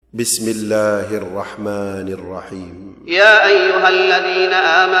بسم الله الرحمن الرحيم. يا أيها الذين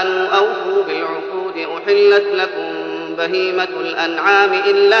آمنوا أوفوا بالعقود، أحلت لكم بهيمة الأنعام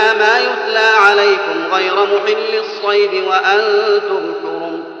إلا ما يتلى عليكم غير محل الصيد وأنتم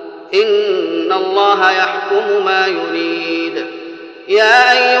حرم، إن الله يحكم ما يريد.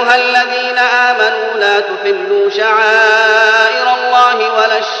 يا أيها الذين آمنوا لا تحلوا شعائر الله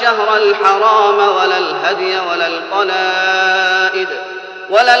ولا الشهر الحرام ولا الهدي ولا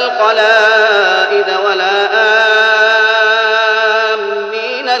القلائد ولا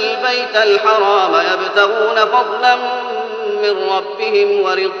آمين البيت الحرام يبتغون فضلا من ربهم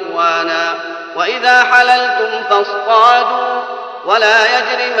ورضوانا، وإذا حللتم فاصطادوا، ولا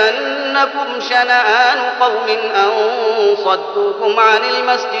يجرمنكم شنآن قوم أن صدوكم عن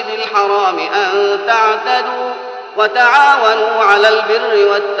المسجد الحرام أن تعتدوا، وتعاونوا على البر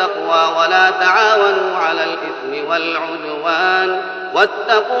والتقوى ولا تعاونوا على الإثم والعدوان،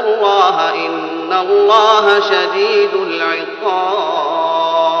 واتقوا الله إن الله شديد العقاب.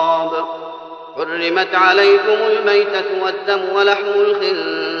 حرمت عليكم الميتة والدم ولحم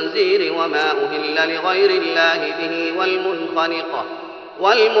الخنزير وما أهل لغير الله به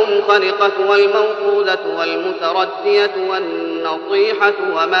والمنخنقة والموقوذة والمتردية والنطيحة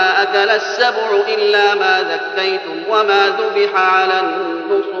وما أكل السبع إلا ما ذكيتم وما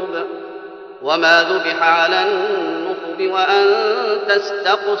ذبح على النصب وأن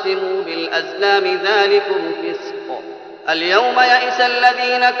تستقسموا بالأزلام، ذلكم فسق. اليوم يئس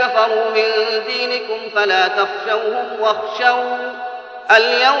الذين كفروا من دينكم فلا تخشوهم واخشون.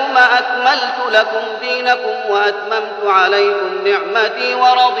 اليوم أكملت لكم دينكم وأتممت عليكم نعمتي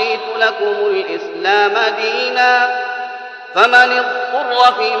ورضيت لكم الإسلام دينا، فمن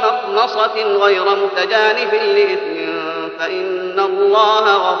اضطر في مخمصة غير متجانف لإثم فإن الله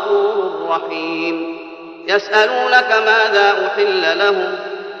غفور رحيم. يسألونك ماذا أحل لهم،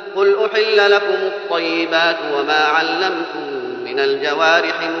 قل أحل لكم الطيبات وما علمتم من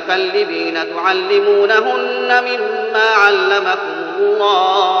الجوارح مكلبين تعلمونهن مما علمكم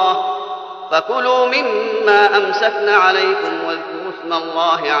الله، فكلوا مما أمسكن عليكم واذكروا اسم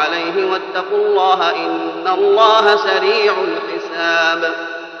الله عليه واتقوا الله إن الله سريع الحساب.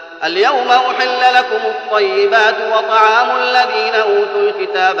 اليوم أحل لكم الطيبات وطعام الذين أوتوا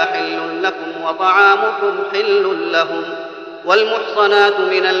الكتاب حل لكم وطعامكم حل لهم، والمحصنات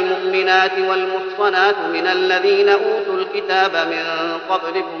من المؤمنات والمحصنات من الذين أوتوا الكتاب من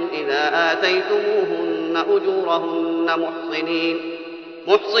قبلكم إذا آتيتموهن أجورهن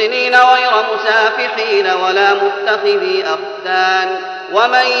محصنين غير مسافحين ولا متخذي أخدان،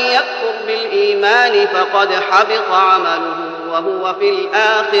 ومن يكفر بالإيمان فقد حبط عمله وهو في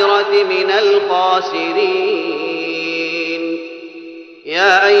الآخرة من الخاسرين.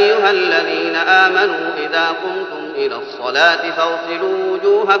 يا أيها الذين آمنوا إذا قمتم إلى الصلاة فاغسلوا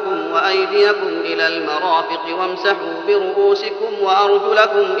وجوهكم وأيديكم إلى المرافق وامسحوا برؤوسكم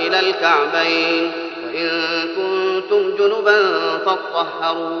وأرجلكم إلى الكعبين، وإن كنتم جنبا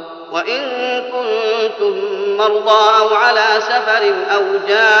فاطهروا، وإن كنتم مرضى أو على سفر أو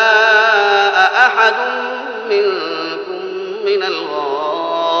جاء أحد منكم من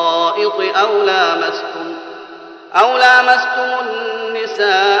الغائط أو لامستم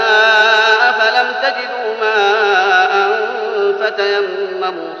النساء فلم تجدوا ماء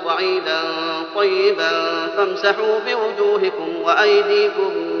فتيمموا صعيدا طيبا فامسحوا بوجوهكم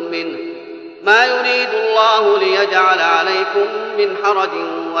وأيديكم منه، ما يريد الله ليجعل عليكم من حرج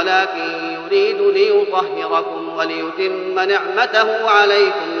ولكن يريد ليطهركم وليتم نعمته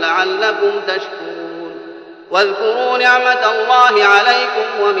عليكم لعلكم تشكرون. واذكروا نعمة الله عليكم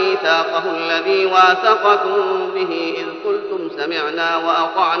وميثاقه الذي واثقكم به إذ قلتم سمعنا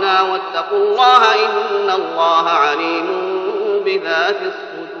وأطعنا واتقوا الله إن الله عليم بذات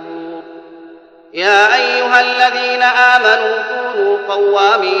الصدور. يا أيها الذين آمنوا كونوا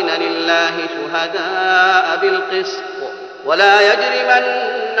قوامين لله شهداء بالقسط، ولا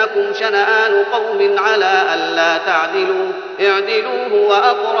يجرمنكم شنآن قوم على ألا تعدلوا، اعدلوا هو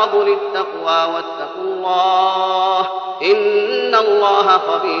أقرب للتقوى واتقوا الله إن الله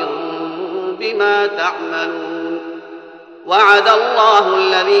خبير بما تعملون. وعد الله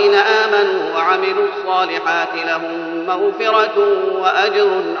الذين آمنوا وعملوا الصالحات لهم مغفرة وأجر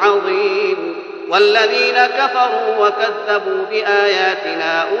عظيم، والذين كفروا وكذبوا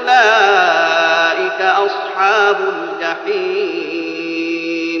بآياتنا أولئك أصحاب الجحيم.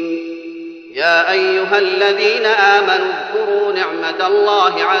 يا أيها الذين آمنوا اذكروا نعمة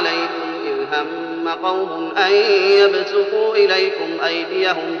الله عليكم إذ هم قوم أن يبسطوا إليكم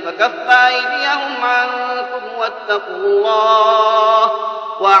أيديهم فكف أيديهم عنكم واتقوا الله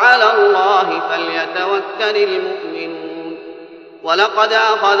وعلى الله فليتوكل المؤمنون. ولقد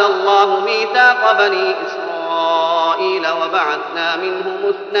أخذ الله ميثاق بني إسرائيل وبعثنا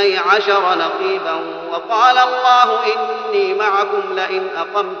منهم 12 نقيبا وقال الله إني معكم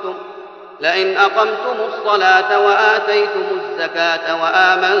لئن أقمتم الصلاة وآتيتم الزكاة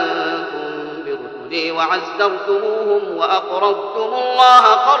وآمنتم برسلي وعزرتموهم وأقرضتم الله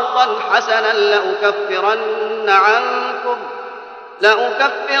قرضا حسنا لأكفرن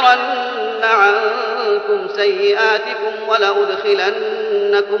عنكم سيئاتكم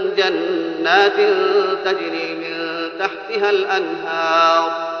ولأدخلنكم جنات تجري من تحتها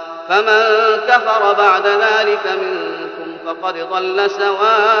الأنهار فمن كفر بعد ذلك منكم فقد ضل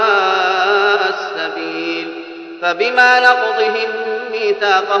سواء السبيل فبما نقضهم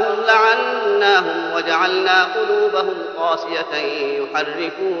ميثاقهم لعناهم وجعلنا قلوبهم قاسية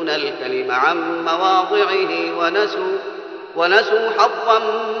يحرفون الكلم عن مواضعه ونسوا حظا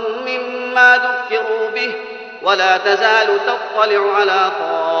مما ذكروا به ولا تزال تطلع على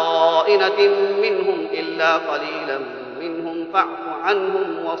خائنة منهم إلا قليلا منهم فاعف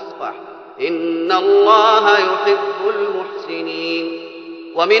عنهم واصفح إن الله يحب المحسنين.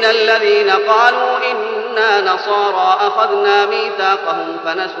 ومن الذين قالوا إنا نصارى أخذنا ميثاقهم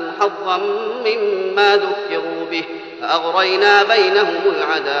فنسوا حظا مما ذكروا به فأغرينا بينهم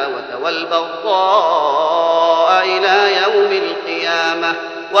العداوة والبغضاء إلى يوم القيامة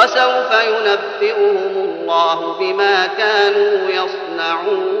وسوف ينبئهم الله بما كانوا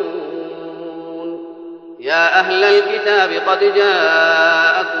يصنعون. يا أهل الكتاب قد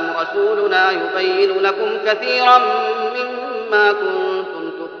جاءكم رسولنا يبين لكم كثيرا مما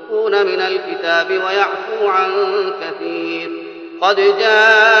كنتم تخفون من الكتاب ويعفو عن كثير قد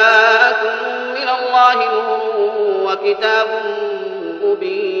جاءكم من الله نور وكتاب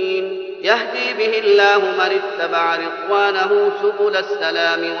مبين يهدي به الله من اتبع رضوانه سبل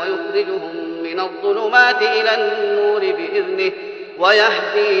السلام ويخرجهم من الظلمات إلى النور بإذنه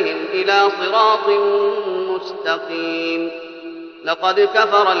ويهديهم إلى صراط مستقيم. لقد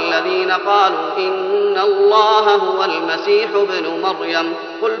كفر الذين قالوا إن الله هو المسيح ابن مريم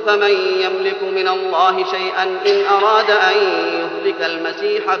قل فمن يملك من الله شيئا إن أراد أن يهلك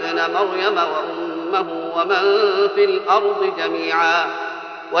المسيح ابن مريم وأمه ومن في الأرض جميعا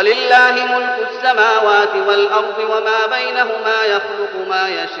ولله ملك السماوات والأرض وما بينهما يخلق ما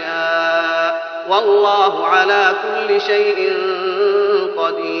يشاء والله على كل شيء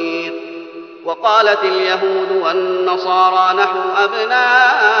قدير. وقالت اليهود والنصارى نحن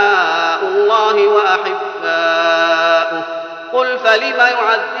أبناء الله وأحباؤه قل فلم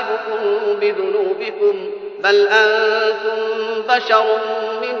يعذبكم بذنوبكم بل أنتم بشر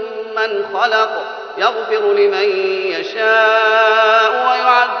ممن خلق يغفر لمن يشاء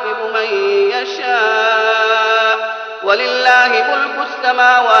ويعذب من يشاء ولله ملك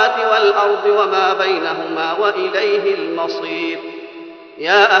السماوات والأرض وما بينهما وإليه المصير.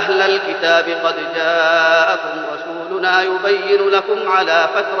 يا أهل الكتاب قد جاءكم رسولنا يبين لكم على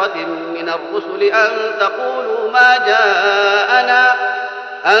فترة من الرسل أن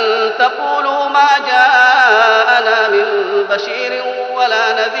تقولوا ما جاءنا من بشير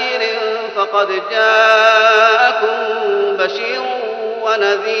ولا نذير فقد جاءكم بشير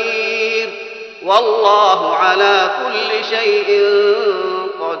ونذير والله على كل شيء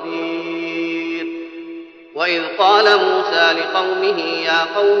قدير. وإذ قال موسى لقومه يا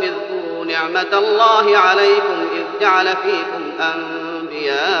قوم اذكروا نعمة الله عليكم إذ جعل فيكم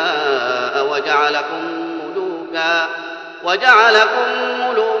أنبياء وجعلكم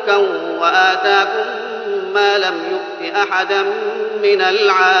ملوكا وآتاكم ما لم يؤت أحدا من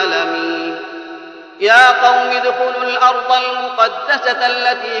العالمين. يا قوم ادخلوا الأرض المقدسة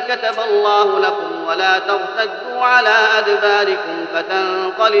التي كتب الله لكم ولا ترتدوا على أدباركم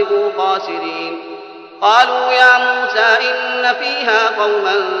فتنقلبوا خاسرين. قالوا يا موسى إن فيها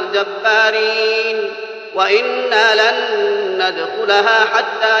قوما جبارين وإنا لن ندخلها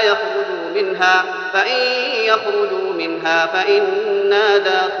حتى يخرجوا منها فإن يخرجوا منها فإنا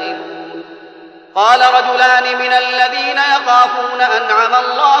داخلون. قال رجلان من الذين يخافون أنعم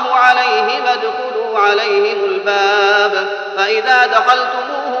الله عليهم ادخلوا عليهم الباب فإذا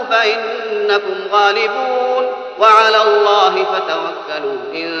دخلتموه فإنكم غالبون وعلى الله فتوكلوا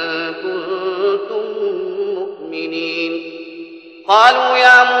إن كنتم مؤمنين. قالوا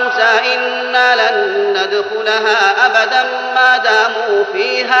يا موسى إنا لن ندخلها أبدا ما داموا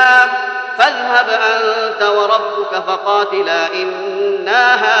فيها فاذهب أنت وربك فقاتلا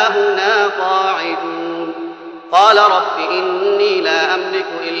إنا هاهنا قاعدون. قال رب إني لا أملك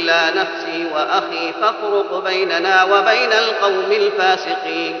إلا نفسي وأخي فافرق بيننا وبين القوم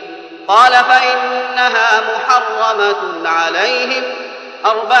الفاسقين. قال فإنها محرمة عليهم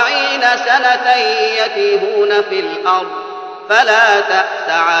 40 سنة يتيهون في الأرض فلا تأس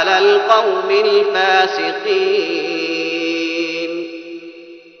على القوم الفاسقين.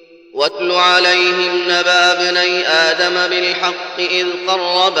 واتل عليهم نبأ ابني آدم بالحق إذ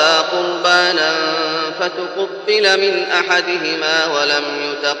قربا قربانا فتقبل من أحدهما ولم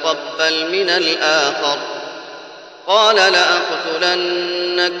يتقبل من الآخر قال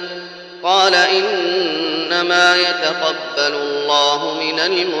لأقتلنك قال إنما يتقبل الله من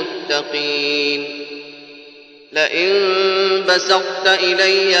المتقين. لئن بسطت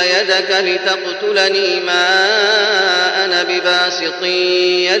إلي يدك لتقتلني ما أنا بباسط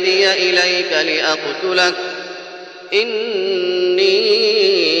يدي إليك لأقتلك إني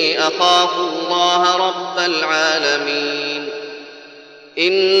أخاف الله رب العالمين.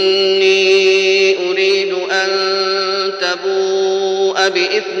 إني أريد أن تبوء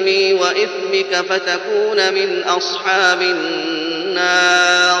بإثمي وإثمك فتكون من أصحاب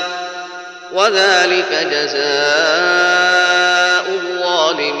النار وذلك جزاء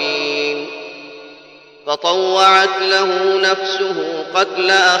الظالمين. فطوعت له نفسه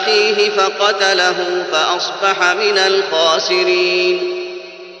قتل أخيه فقتله فأصبح من الخاسرين.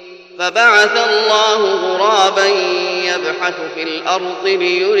 فبعث الله غرابا يبحث في الأرض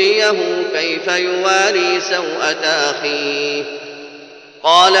ليريه كيف يواري سوءة أخيه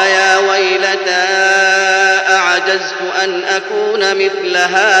قال يا ويلتى أعجزت أن أكون مثل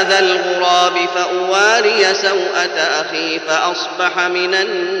هذا الغراب فأواري سوءة أخي فأصبح من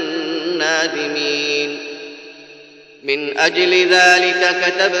النادمين. من أجل ذلك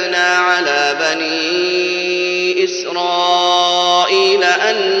كتبنا على بني إسرائيل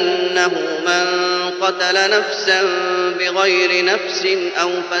أنه من قتل نفسا بغير نفس أو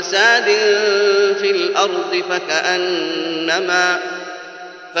فساد في الأرض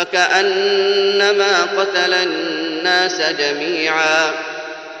فكأنما قتل الناس جميعا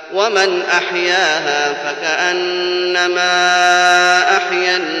ومن أحياها فكأنما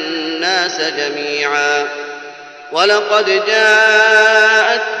أحيا الناس جميعا. ولقد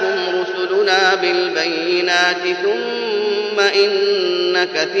جاءتهم رسلنا بالبينات ثم إن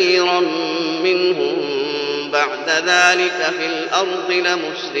كثيرا منهم بعد ذلك في الأرض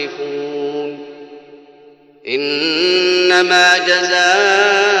لمسرفون. إنما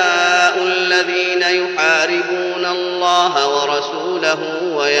جزاء الذين يحاربون الله ورسوله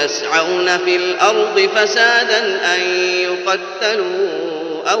ويسعون في الأرض فسادا أن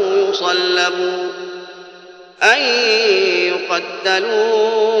يقتلوا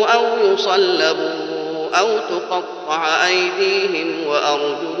أو يصلبوا أو تقطع أيديهم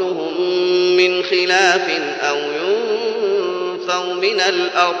وأرجلهم من خلاف أو ينفوا من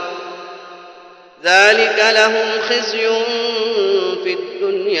الأرض ذلك لهم خزي في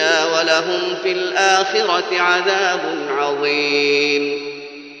الدنيا ولهم في الآخرة عذاب عظيم.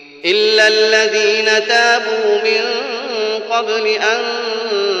 إلا الذين تابوا من قبل أن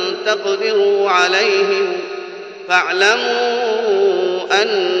تقدروا عليهم فاعلموا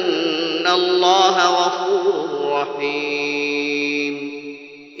أن الله غفور رحيم.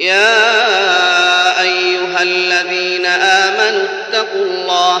 يا أيها الذين آمنوا اتقوا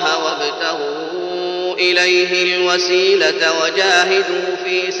الله وابتغوا إليه الوسيلة وجاهدوا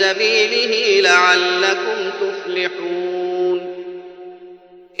في سبيله لعلكم تفلحون.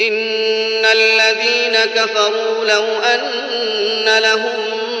 إن الذين كفروا لو أن لهم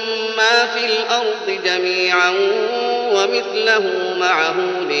ما في الأرض جميعا ومثله معه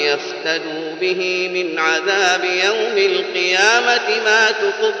ليفتدوا به من عذاب يوم القيامة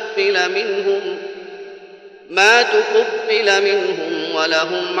ما تقبل منهم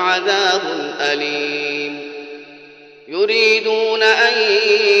ولهم عذاب أليم. يريدون أن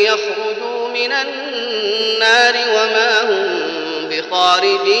يخرجوا من النار وما هم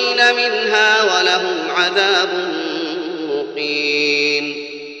بخارجين منها ولهم عذاب مقيم.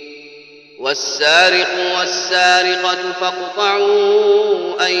 والسارق والسارقة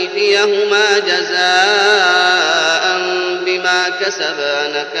فاقطعوا أيديهما جزاء بما كسبا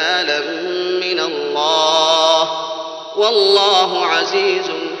نكالا من الله والله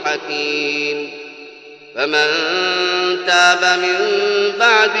عزيز حكيم. فمن تاب من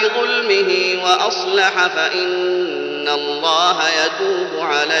بعد ظلمه وأصلح فإن الله يتوب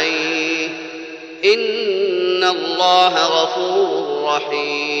عليه إن الله غفور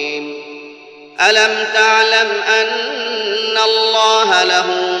رحيم. ألم تعلم أن الله له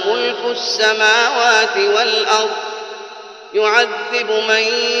ملك السماوات والأرض يعذب من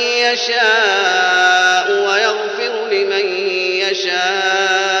يشاء ويغفر لمن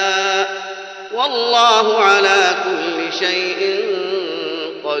يشاء والله على كل شيء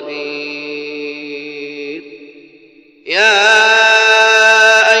قدير. يا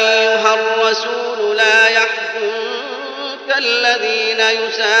أيها الرسول لا يحزنك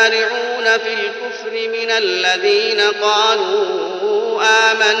يسارعون في الكفر من الذين قالوا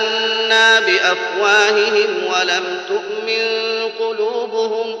آمنا بأفواههم ولم تؤمن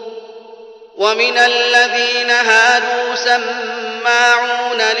قلوبهم ومن الذين هادوا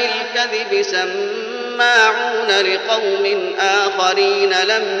سماعون للكذب سماعون لقوم آخرين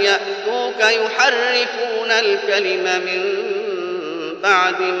لم يأتوك يحرفون الكلم من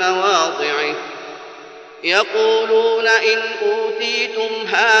بعد مواضعه يقولون إن أوتيتم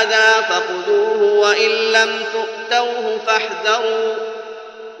هذا فخذوه وإن لم تؤتوه فاحذروا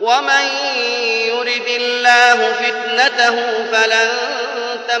ومن يرد الله فتنته فلن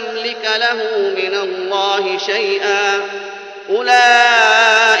تملك له من الله شيئا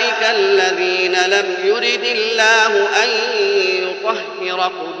أولئك الذين لم يرد الله أن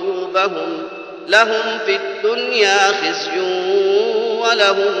يطهر قلوبهم لهم في الدنيا خزي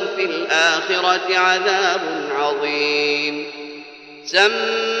ولهم في الآخرة عذاب عظيم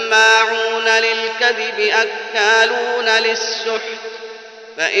سماعون للكذب أكالون للسحت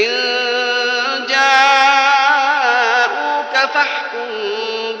فإن جاءوك فاحكم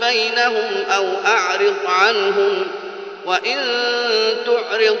بينهم أو أعرض عنهم وإن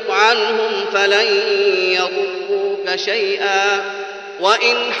تعرض عنهم فلن يضروك شيئا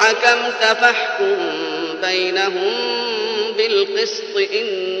وإن حكمت فاحكم بينهم بالقسط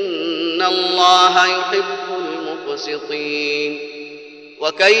إن الله يحب المقسطين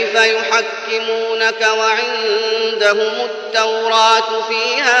وكيف يحكمونك وعندهم التوراة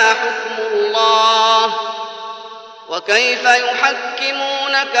فيها حكم الله وكيف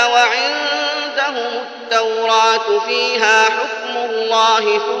يحكمونك وعندهم التوراة فيها حكم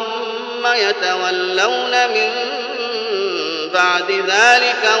الله ثم يتولون من بعد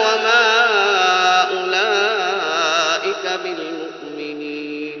ذلك وما أولئك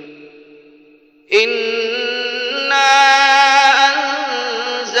بالمؤمنين إنا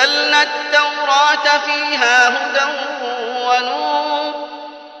أنزلنا التوراة فيها هدى ونور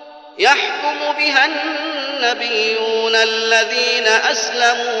يحكم بها النبيون الذين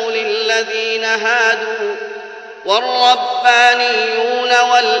أسلموا للذين هادوا والربانيون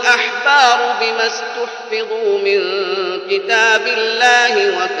والأحبار بما استحفظوا من كتاب الله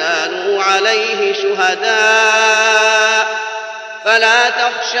وكانوا عليه شهداء فلا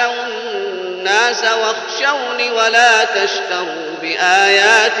تخشوا الناس واخشوني ولا تشتروا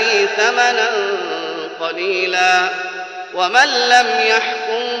بآياتي ثمنا قليلا ومن لم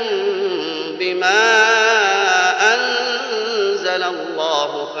يحكم بما أنزل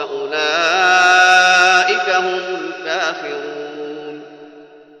الله فأولئك هم الكافرون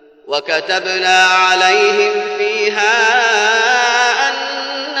وكتبنا عليهم فيها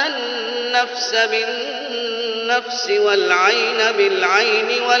أن النفس بالنفس والعين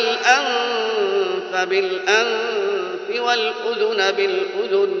بالعين والأنف بالأنف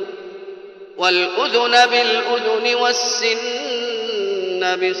والأذن بالأذن والسن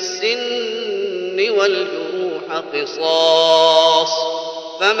بالسن والجروح قصاص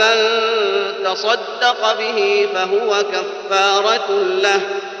فمن تصدق به فهو كفارة له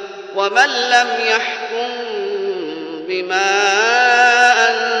ومن لم يحكم بما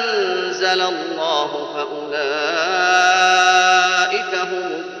أنزل الله فأولئك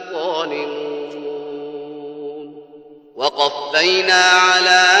هم الظالمون وقفينا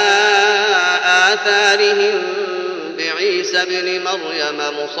على آثارهم بعيسى ابن مريم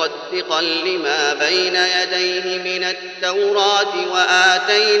مصدقا لما بين يديه من التوراة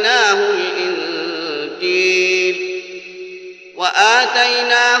وآتيناه الإنجيل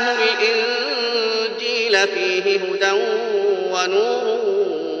فيه هدى ونور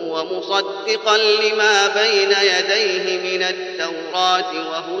ومصدقا لما بين يديه من التوراة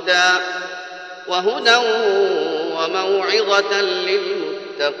وهدى وموعظة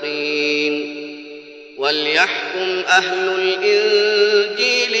للمتقين وليحكم أهل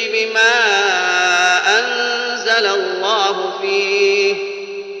الإنجيل بما أنزل الله فيه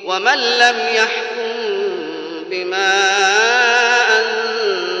ومن لم يحكم بما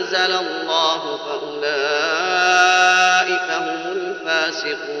أنزل الله فأولئك هم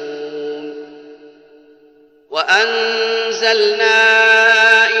الفاسقون وأنزلنا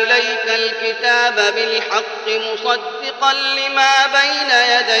إليك الكتاب بالحق مصدقا لما بين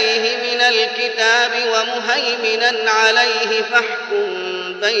يديه من الكتاب ومهيمنا عليه فاحكم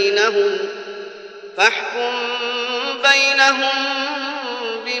بينهم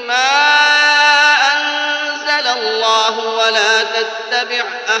بما أنزل الله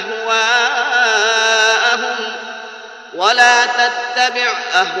ولا تتبع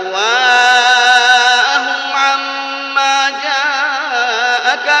أهواءهم عما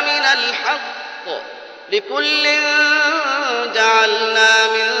جاءك من الحق لكل جعلنا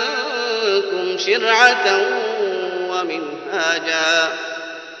منكم شرعة ومنهاجا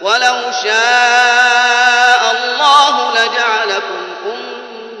ولو شاء الله لجعلكم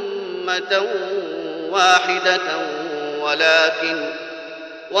أمة واحدة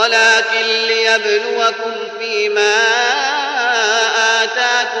ولكن ليبلوكم فيما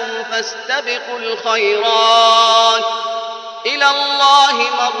آتاكم فاستبقوا الخيرات إلى الله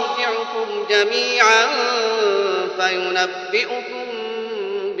مرجعكم جميعا فينبئكم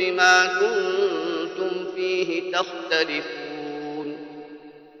بما كنتم فيه تختلفون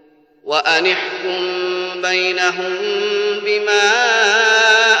وأن احكم بينهم بما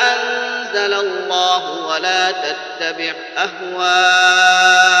أنزل الله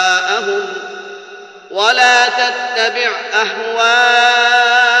ولا تتبع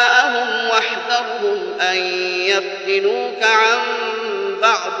أهواءهم واحذرهم أن يفتنوك عن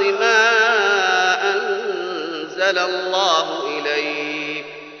بعض ما أنزل الله إليك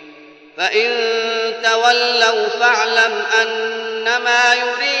فإن تولوا فاعلم أنما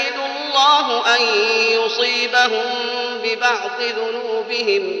يريد الله أن يصيبهم ببعض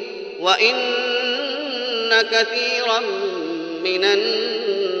ذنوبهم وإن كثيرا من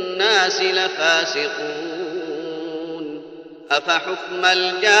الناس لفاسقون أفحكم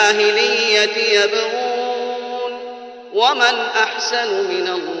الجاهلية يبغون ومن أحسن من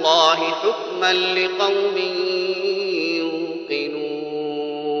الله حكما لقوم يوقنون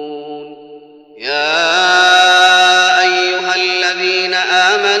يا أيها الذين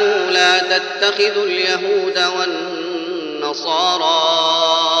آمنوا لا تتخذوا اليهود والنصارى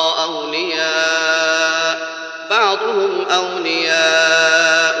أولياء بعضهم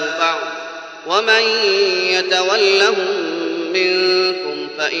أولياء بعض ومن يتولهم منكم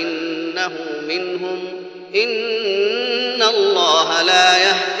فإنه منهم إن الله لا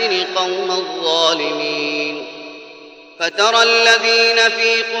يهدي القوم الظالمين فترى الذين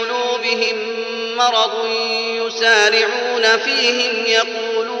في قلوبهم مرض يسارعون فيهم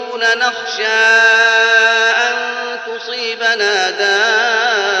يقولون نخشى أن تصيبنا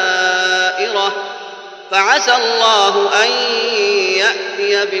دائرة فعسى الله أن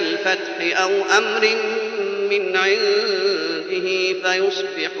يأتي بالفتح أو أمر من عنده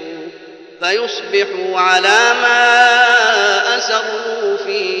فيصبحوا على ما أسروا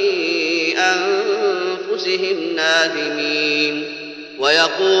في أنفسهم نادمين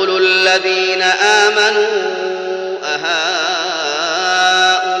ويقول الذين آمنوا أهؤلاء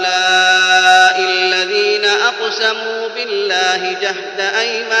الذين أقسموا بالله جهد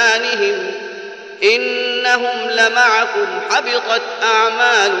أيمانهم إنهم لمعكم حبطت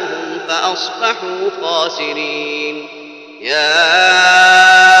أعمالهم فأصبحوا خاسرين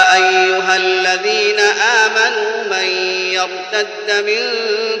يا أيها الذين آمنوا من يرتد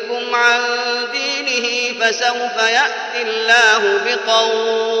منكم عن دينه فسوف يأتي الله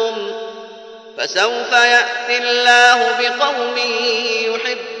بقوم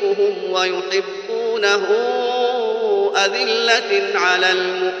يحبهم ويحبونه أذلة على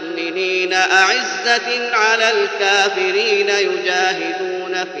المؤمنين أعزة على الكافرين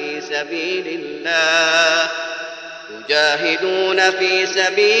يجاهدون في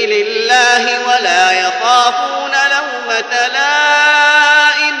سبيل الله ولا يخافون لومة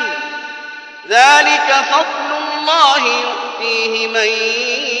لائم ذلك فضل الله يؤتيه من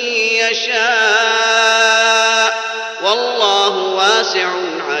يشاء والله واسع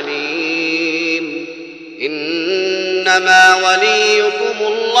عليم إنما وليكم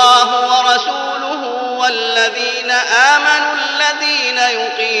الله ورسوله والذين آمنوا الذين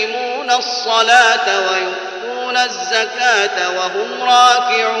يقيمون الصلاة ويؤتون الزكاة وهم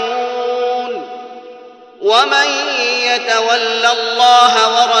راكعون ومن يتول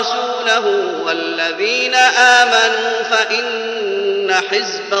الله ورسوله والذين آمنوا فإن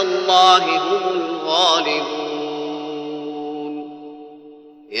حزب الله هم الغالبون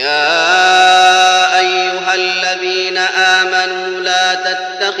يا أيها الذين آمنوا لا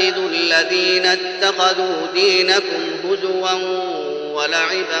تتخذوا الذين اتخذوا دينكم هزوا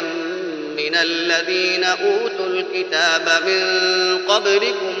ولعبا من الذين أوتوا الكتاب من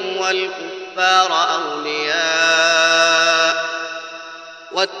قبلكم والكفار أولياء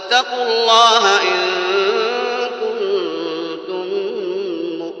واتقوا الله إن كنتم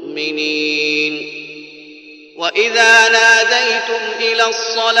مؤمنين وإذا ناديتم إلى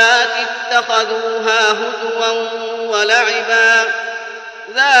الصلاة اتخذوها هزوا ولعبا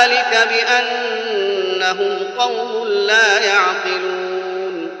ذلك بأنهم قوم لا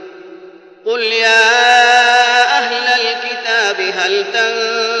يعقلون قل يا أهل الكتاب هل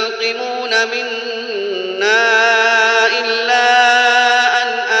تنقمون منا إلا أن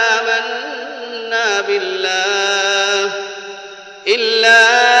آمنا بالله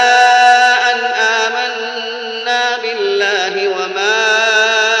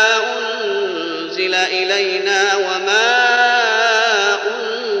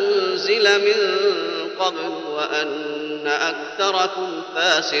أكثركم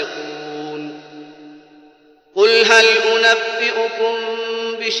فاسقون. قل هل أنبئكم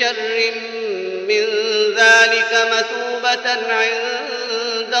بشر من ذلك مثوبة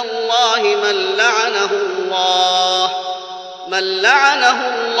عند الله من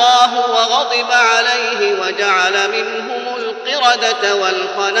لعنه الله وغضب عليه وجعل منهم القردة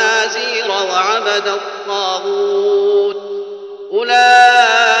والخنازير وعبد الطاغوت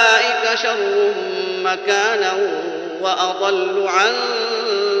أولئك شر مكانا وأضل عن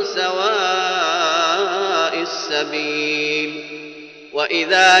سواء السبيل.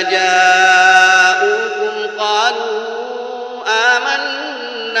 وإذا جاءوكم قالوا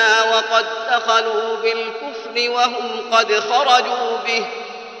آمنا وقد دخلوا بالكفر وهم قد خرجوا به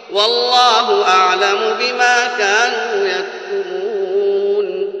والله أعلم بما كانوا يكتمون.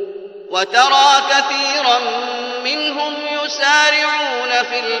 وترى كثيرا منهم يسارعون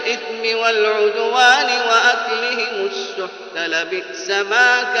في الإثم والعدوان وأكلهم السحت لبئس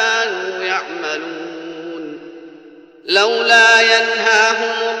ما كانوا يعملون. لولا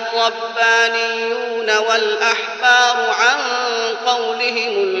ينهاهم الربانيون والأحبار عن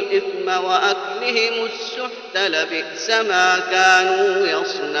قولهم الإثم وأكلهم السحت لبئس ما كانوا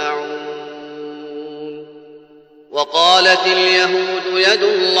يصنعون. وقالت اليهود يد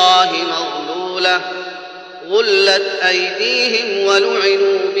الله مغلولة غلت أيديهم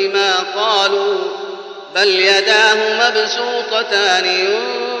ولعنوا بما قالوا بل يداه مبسوطتان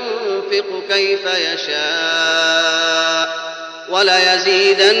ينفق كيف يشاء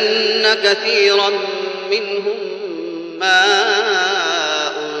وليزيدن كثيرا منهم ما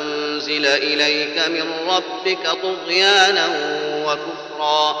أنزل إليك من ربك طغيانا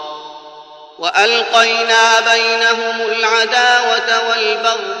وكفرا. وألقينا بينهم العداوة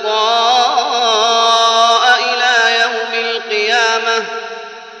والبغضاء إلى يوم القيامة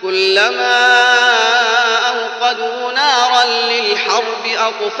كلما أوقدوا نارا للحرب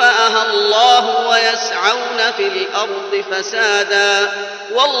أطفأها الله ويسعون في الأرض فسادا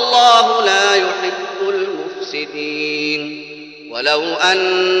والله لا يحب المفسدين. ولو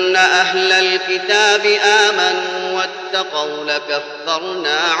أن أهل الكتاب آمنوا واتقوا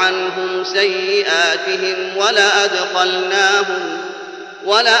لكفرنا عنهم سيئاتهم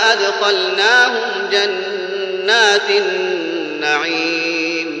ولأدخلناهم جنات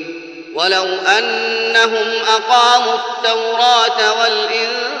النعيم. ولو أنهم أقاموا التوراة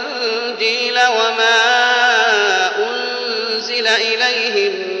والإنجيل وما أنزل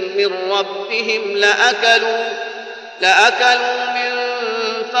إليهم من ربهم لأكلوا من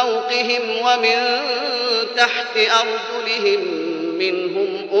فوقهم ومن تحت أرجلهم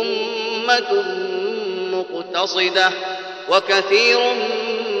منهم أمة مقتصدة وكثير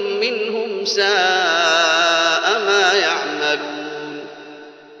منهم ساء ما يعملون.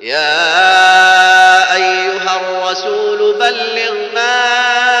 يا أيها الرسول بلغ ما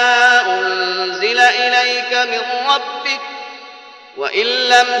أنزل إليك من ربك وإن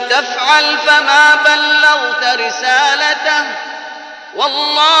لم تفعل فما بلغت رسالته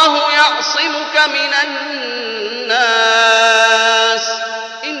والله يعصمك من الناس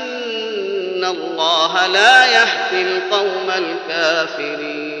إن الله لا يهدي القوم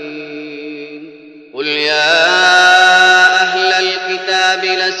الكافرين. قل يا أهل الكتاب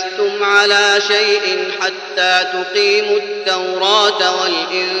لستم على شيء حتى تقيموا التوراة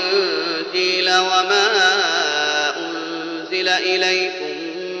والإنجيل وما أنزل إليكم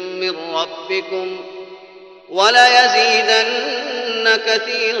من ربكم وليزيدن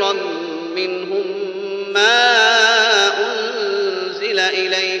كثيرا منهم ما أنزل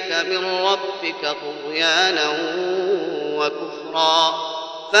إليك من ربك طغيانا وكفرا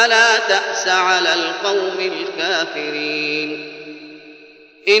فلا تأس على القوم الكافرين.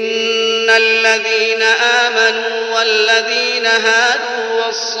 إن الذين آمنوا والذين هادوا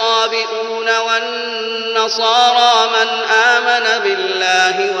والصابئون والنصارى من آمن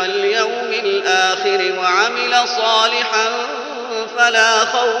بالله واليوم الآخر وعمل صالحا فلا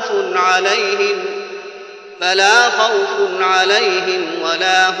خوف عليهم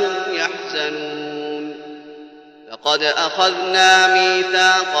ولا هم يحزنون. لقد أخذنا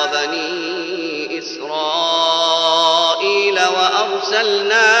ميثاق بني إسرائيل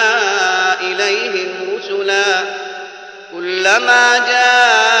وأرسلنا إليهم رسلا كلما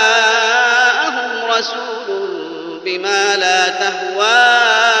جاءهم رسول بما لا تهوى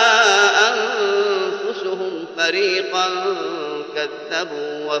أنفسهم فريقا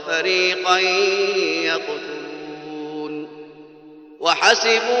كذبوا وفريقا يقتلون.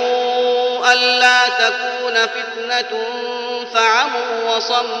 وحسبوا ألا تكون فتنة فعموا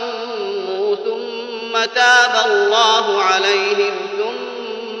وصموا ثم تاب الله عليهم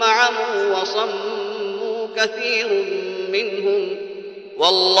ثم عموا وصموا كثير منهم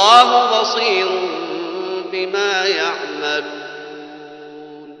والله بصير بما يعملون.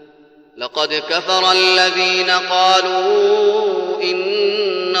 لقد كفر الذين قالوا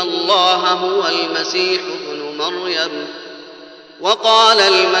إن الله هو المسيح ابن مريم وقال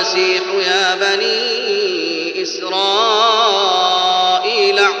المسيح يا بني إسرائيل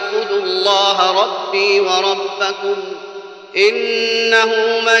اعبدوا الله ربي وربكم إنه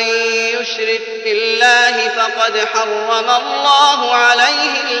من يشرك بالله فقد حرم الله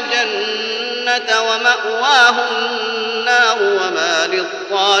عليه الجنة ومأواه النار وما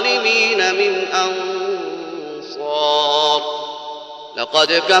للظالمين من أنصار.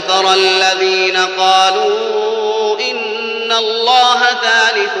 لقد كفر الذين قالوا إن الله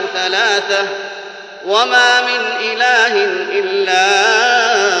ثالث ثلاثة وما من إله إلا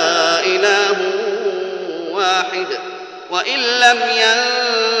إله واحد وإن لم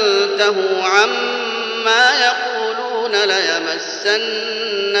ينتهوا عما يقولون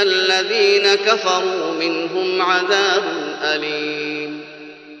ليمسن الذين كفروا منهم عذاب أليم.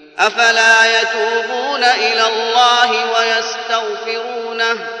 أفلا يتوبون إلى الله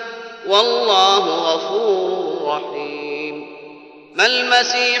ويستغفرونه والله غفور رحيم. ما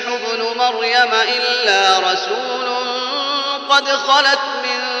المسيح ابن مريم إلا رسول قد خلت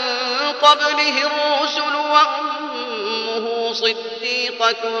من قبله الرسل وأمه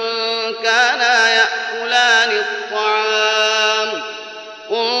صديقة كانا يأكلان الطعام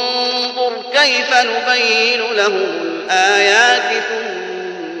انظر كيف نبين لهم الآيات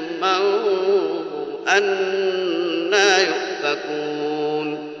ثم انظر أنى يؤفكون.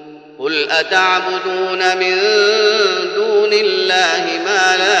 قل أتعبدون من دون الله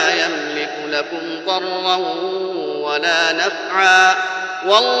ما لا يملك لكم ضرا ولا نفعا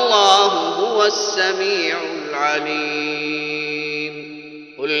والله هو السميع العليم.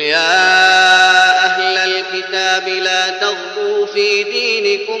 قل يا أهل الكتاب لا تغلوا في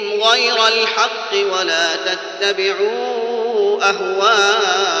دينكم غير الحق ولا تتبعوا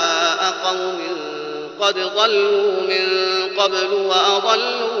أهواء قوم قد ضلوا من قبل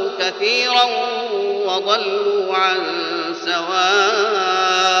وأضلوا كثيرا وضلوا عن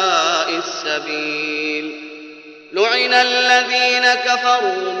سواء السبيل. لعن الذين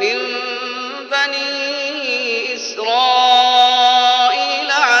كفروا من بني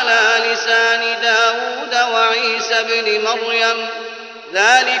إسرائيل على لسان داود وعيسى بن مريم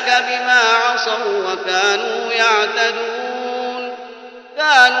ذلك بما عصوا وكانوا يعتدون.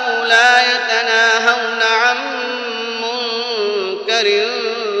 كانوا لا يتناهون عن منكر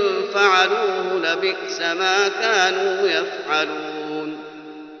فعلوه لبئس ما كانوا يفعلون.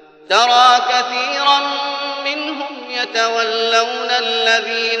 ترى كثيرا منهم يتولون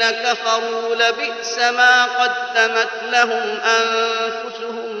الذين كفروا لبئس ما قدمت لهم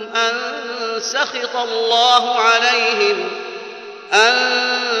أنفسهم أن سخط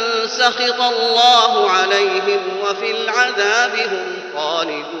الله عليهم وفي العذاب هم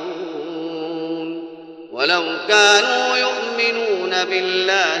خالدون. ولو كانوا يؤمنون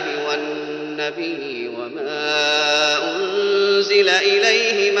بالله والنبي وما أنزل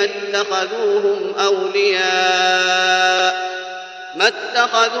إليه ما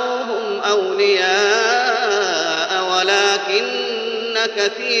اتخذوهم أولياء ولكن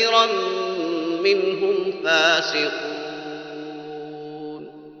كثيرا منهم فاسقون.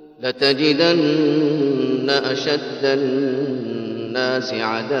 لتجدن أشد الناس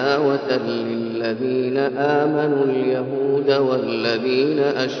عداوة للذين آمنوا اليهود والذين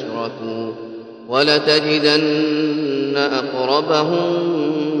أشركوا ولتجدن أقربهم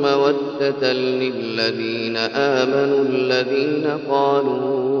مودة للذين آمنوا الذين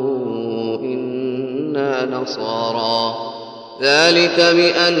قالوا إنا نصارى ذلك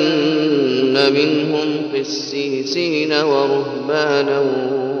بأن منهم قسيسين ورهبانا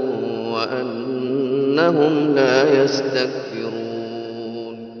وأنهم لا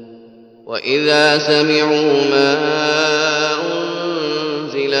يستكبرون. وإذا سمعوا ما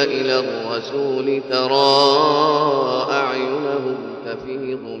أنزل إلى الرسول ترى أعينهم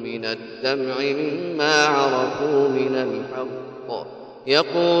تفيض من الدمع مما عرفوا من الحق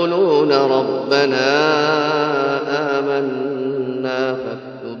يقولون ربنا آمنا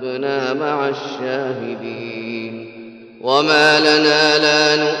فاكتبنا مع الشاهدين. وما لنا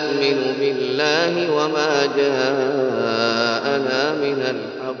لا نؤمن بالله وما جاءنا من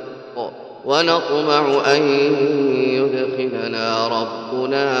الحق ونطمع أن يدخلنا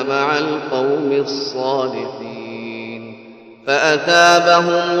ربنا مع القوم الصالحين.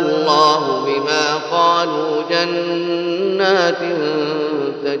 فأثابهم الله بما قالوا جنات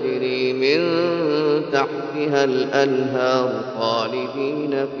تجري من تحتها الأنهار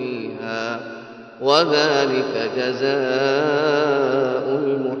خالدين فيها وذلك جزاء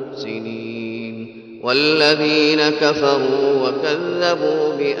المحسنين. والذين كفروا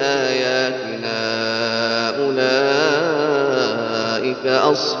وكذبوا بآياتنا أولئك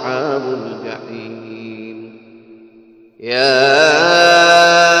أصحاب الجحيم. يا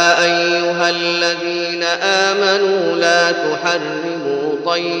أيها الذين آمنوا لا تحرموا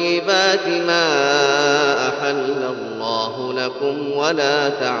طيبات ما أحل الله لكم ولا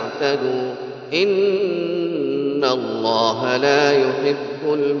تعتدوا إن الله لا يحب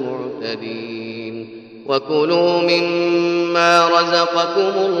المعتدين. وكلوا مما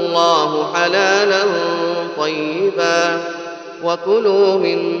رزقكم الله حلالا طيبا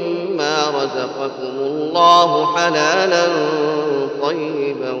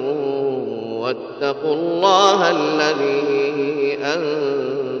واتقوا الله الذي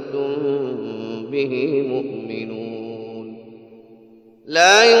أنتم به مؤمنون.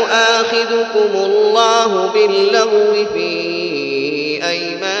 لا يؤاخذكم الله باللغو في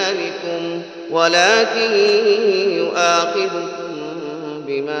أيمانكم ولكن يؤاخذكم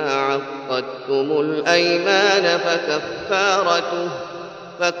بما عقدتم الأيمان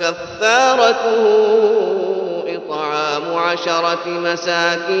فكفارته إطعام 10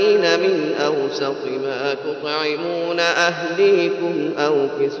 مساكين من أوسط ما تطعمون أهليكم أو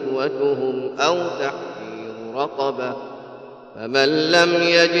كسوتهم أو تحرير رقبة، فمن لم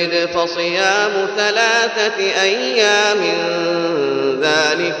يجد فصيام 3 أيام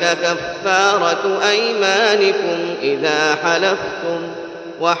ذلك كفارة أيمانكم إذا حلفتم،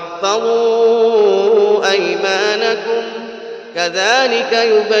 واحفظوا أيمانكم كذلك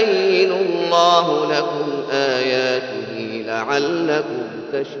يبين الله لكم آياته لعلكم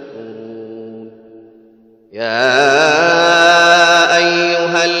تشكرون. يا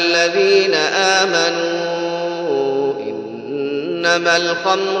أيها الذين آمنوا إنما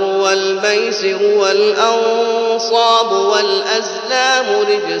الخمر والميسر والأنصاب والأزلام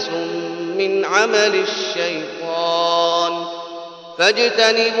رجس من عمل الشيطان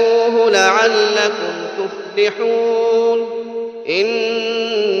فاجتنبوه لعلكم تفلحون.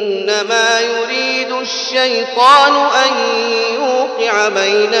 إنما يريد الشيطان أن يوقع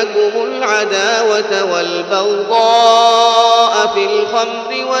بينكم العداوة والبغضاء في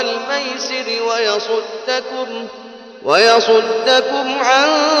الخمر والميسر ويصدكم عن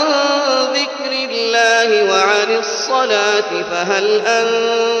ذكر الله وعن الصلاة فهل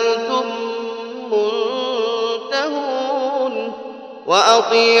أنتم منتهون.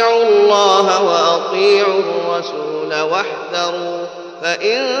 وأطيعوا الله وأطيعوا الرسول واحذروا،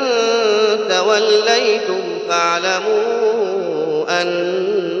 فإن توليتم فاعلموا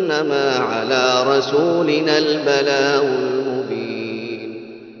أنما على رسولنا البلاغ المبين.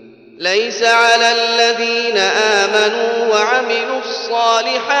 ليس على الذين آمنوا وعملوا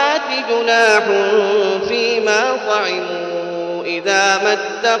الصالحات جناح فيما طعموا إذا ما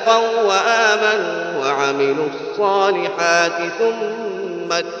اتقوا وآمنوا وعملوا الصالحات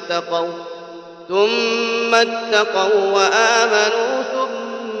ثم اتقوا وآمنوا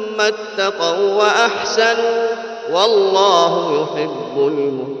ثم اتقوا وأحسنوا والله يحب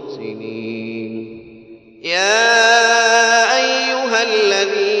المحسنين. يا أيها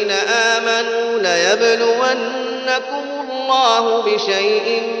الذين آمنوا ليبلونكم الله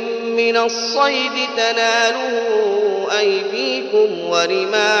بشيء من الصيد تناله أيديكم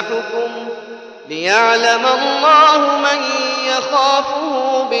ورماحكم ليعلم الله من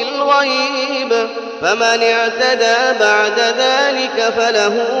يخافه بالغيب، فمن اعتدى بعد ذلك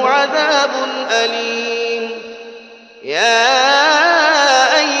فله عذاب أليم. يا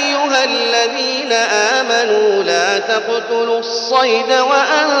أيها الذين آمنوا لا تقتلوا الصيد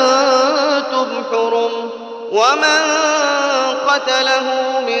وأنتم حرم، ومن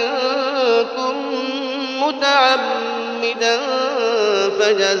قتله منكم متعمدا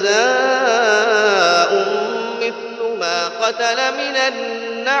فجزاء مثل ما قتل من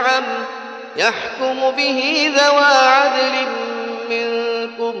النعم يحكم به ذوى عدل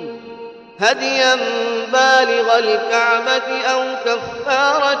منكم هديا بالغ الكعبة أو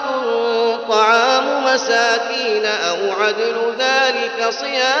كفارة طعام مساكين أو عدل ذلك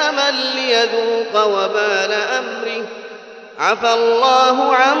صياما ليذوق وبال أمره. عفى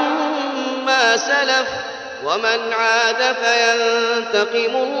الله عما سلف ومن عاد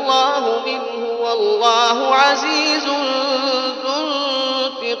فينتقم الله منه والله عزيز ذو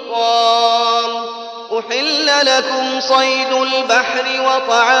انتقام. أحل لكم صيد البحر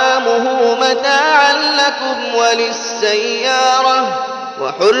وطعامه متاعا لكم وللسيارة،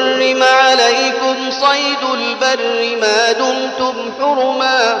 وحرم عليكم صيد البر ما دمتم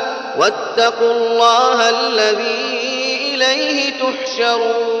حرما، واتقوا الله الذي إليه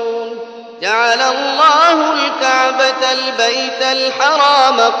تحشرون. جعل الله الكعبة البيت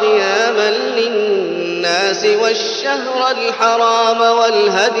الحرام قياما للناس والشهر الحرام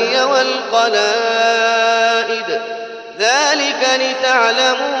والهدي والقلائد ذلك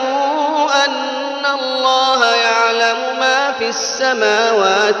لتعلموا أن الله يعلم ما في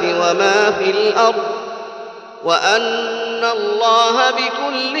السماوات وما في الأرض وأن الله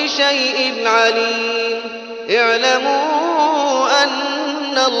بكل شيء عليم اعلموا أن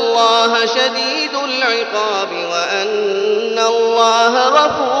الله شديد العقاب وأن الله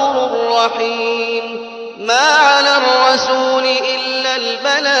غفور رحيم ما على الرسول إلا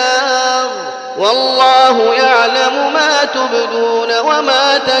البلاغ والله يعلم ما تبدون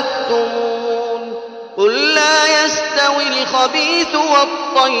وما تكتمون قل لا يستوي الخبيث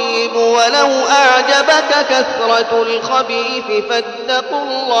والطيب ولو أعجبك كثرة الخبيث فاتقوا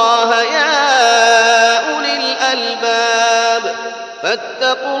الله يا أولي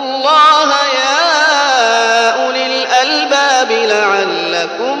الألباب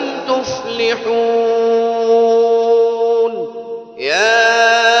لعلكم تفلحون يا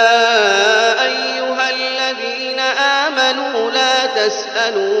أيها الذين آمنوا لا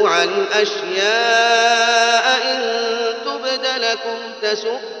تسألوا عن أشياء إن تبد لكم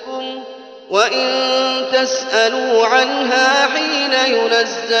تسؤكم وإن تسألوا عنها حين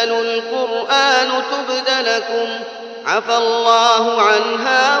ينزل القرآن تبد لكم عفى الله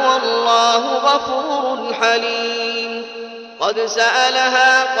عنها والله غفور حليم قد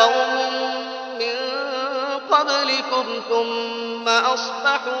سألها قوم من قبلكم ثم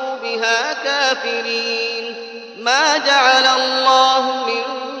أصبحوا بها كافرين ما جعل الله من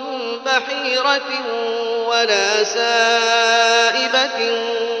بحيرة ولا سائبة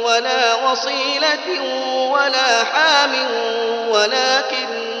ولا وصيلة ولا حام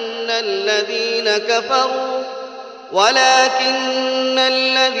ولكن الذين كفروا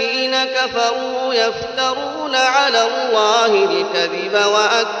يفترون على الله الكذب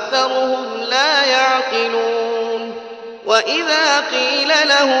وأكثرهم لا يعقلون وإذا قيل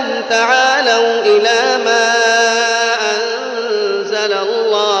لهم تعالوا إلى ما أنزل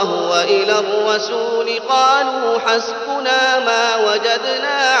الله وإلى الرسول قالوا حسبنا ما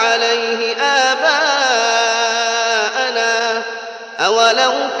وجدنا عليه آباءنا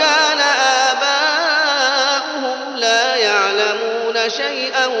أولو كان آباؤهم لا يعلمون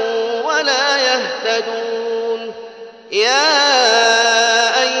شيئا ولا يهتدون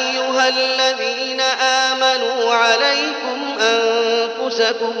يا أيها الذين آمنوا عليكم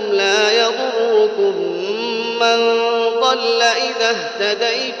أنفسكم لا يضركم من ضل إذا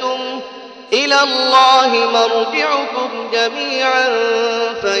اهتديتم إلى الله مرجعكم جميعا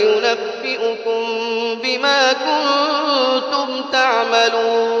فينبئكم بما كنتم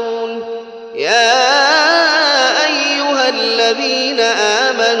تعملون يا أيها الذين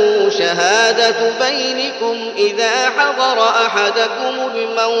آمنوا شهادة بينكم إذا حضر أحدكم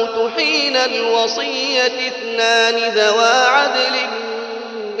الموت حين الوصية اثنان ذوى عدل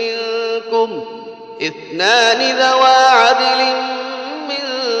منكم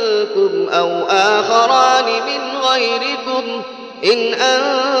أو آخران من غيركم إن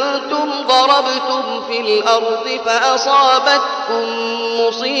أنتم ضربتم في الأرض فأصابتكم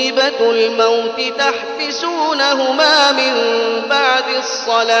مصيبة الموت تحبسونهما من بعد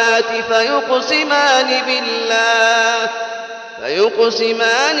الصلاة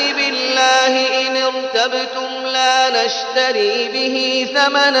فيقسمان بالله إن ارتبتم لا نشتري به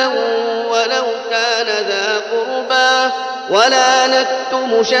ثمنا ولو كان ذا قربى ولا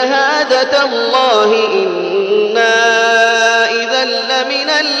نكتم شهادة الله إنا إذا لمن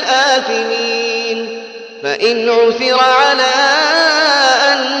الآثمين فإن عثر على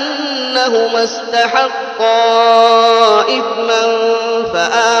أنهما استحقا إثما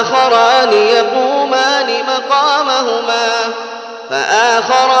فآخران يقومان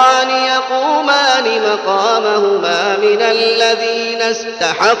مقامهما من الذين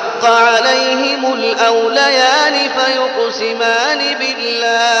استحق عليهم الأوليان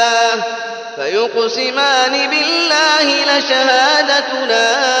فيقسمان بالله لشهادتنا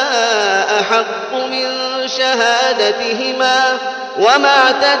أحق من شهادتهما وما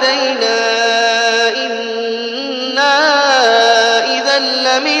اعتدينا إنا إذا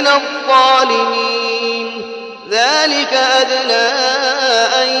لمن الظالمين ذلك أدنى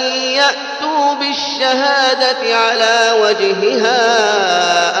أن يأتوا بالشهادة على وجهها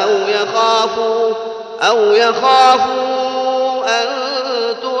أو يخافوا أن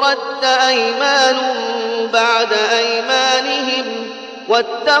ترد أيمان بعد أيمانهم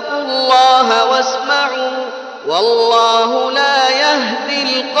واتقوا الله واسمعوا والله لا يهدي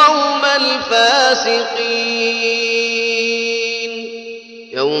القوم الفاسقين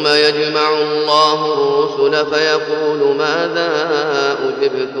يوم يجمع الله الرسل فيقول ماذا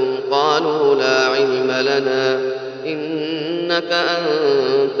أجبتم قالوا لا علم لنا إنك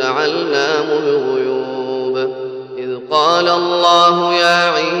أنت علام الغيوب إذ قال الله يا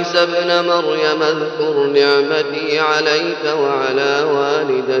عيسى ابن مريم اذكر نعمتي عليك وعلى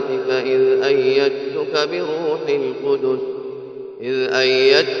والدتك إذ أيدتك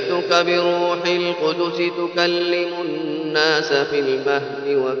بروح القدس تكلم الناس في المهد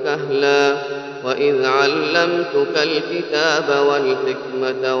وكهلا وإذ علمتك الكتاب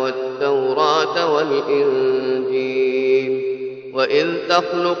والحكمة والتوراة والإنجيل وإذ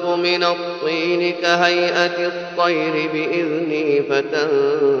تخلق من الطين كهيئة الطير بإذني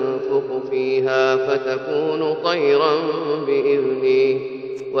فتنفخ فيها فتكون طيرا بإذني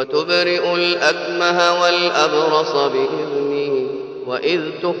وتبرئ الأكمه والأبرص بإذني وإذ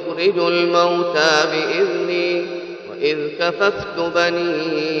تخرج الموتى بإذني وإذ كففت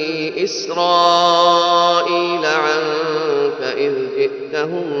بني إسرائيل عنك إذ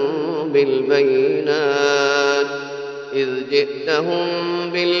جئتهم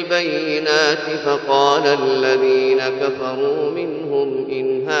بالبينات فقال الذين كفروا منهم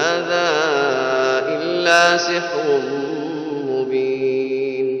إن هذا إلا سحر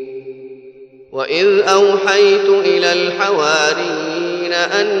مبين وإذ أوحيت إلى الحواريين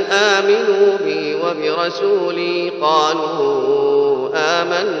أن آمنوا بي وبرسولي قالوا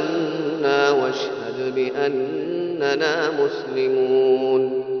آمنا واشهد بأننا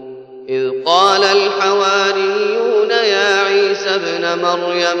مسلمون إذ قال الحواريون يا عيسى ابن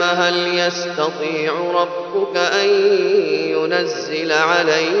مريم هل يستطيع ربك أن ينزل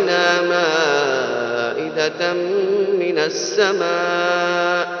علينا مائدة من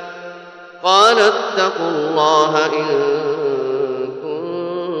السماء قال اتقوا الله إن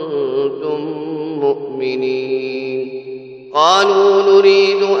كنتم مؤمنين قالوا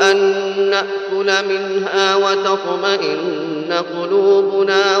نريد أن نأكل منها وتطمئن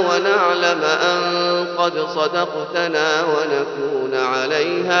قلوبنا ونعلم أن قد صدقتنا ونكون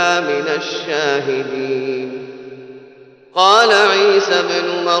عليها من الشاهدين قال عيسى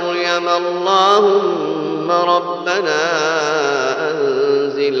ابن مريم اللهم ربنا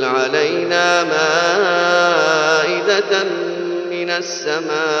أنزل علينا مائدة من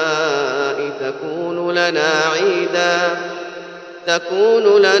السماء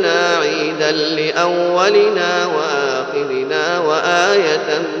تكون لنا عيدا لأولنا وآخرنا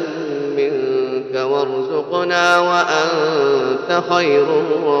وآية منك وارزقنا وأنت خير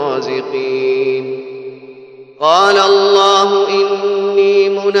الرازقين قال الله إني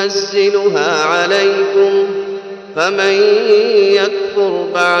منزلها عليكم فمن يكفر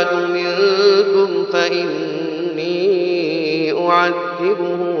بعد منكم فإني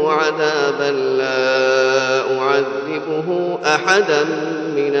أعذبه عذابا لا أعذبه أحدا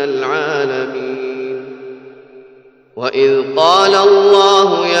من العالمين وإذ قال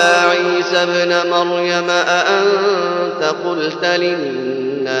الله يا عيسى ابن مريم أأنت قلت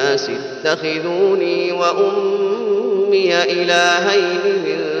للناس اتخذوني وأمي إلهين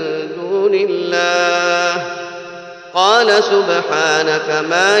من دون الله قال سبحانك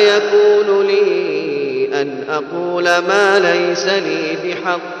ما يكون لي أن أقول ما ليس لي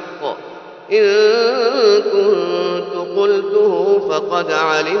بحق إن كنت قلته فقد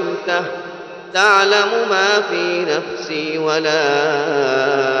علمته تعلم ما في نفسي ولا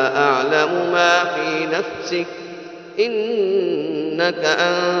أعلم ما في نفسك إنك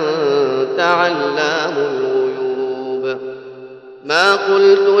أنت علام الغيوب ما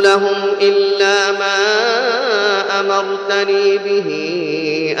قلت لهم إلا ما أمرتني به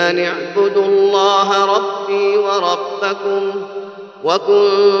أن اعبدوا الله ربي وربكم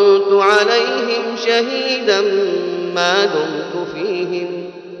وكنت عليهم شهيدا ما دمت فيهم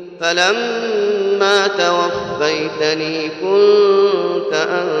فلما توفيتني كنت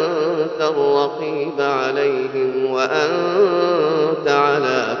أنت الرقيب عليهم وأنت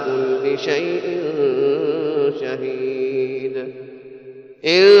على كل شيء شهيد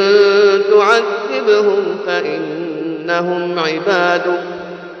إن تعذبهم فإنهم عبادك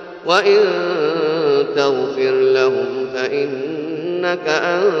وإن تغفر لهم فإنك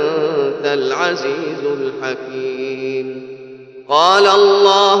أنت العزيز الحكيم قال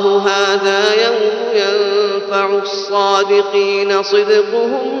الله هذا يوم ينفع الصادقين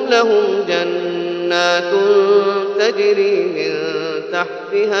صدقهم لهم جنات تجري من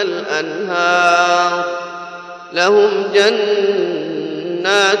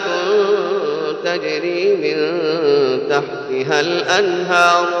تحتها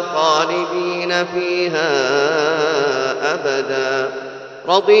الأنهار خالدين فيها أبدا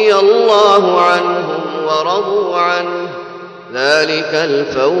رضي الله عنهم ورضوا عنه ذلك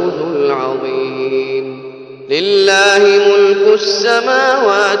الفوز العظيم. لله ملك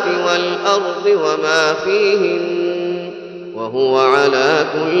السماوات والأرض وما فيهن وهو على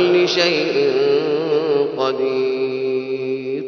كل شيء قدير.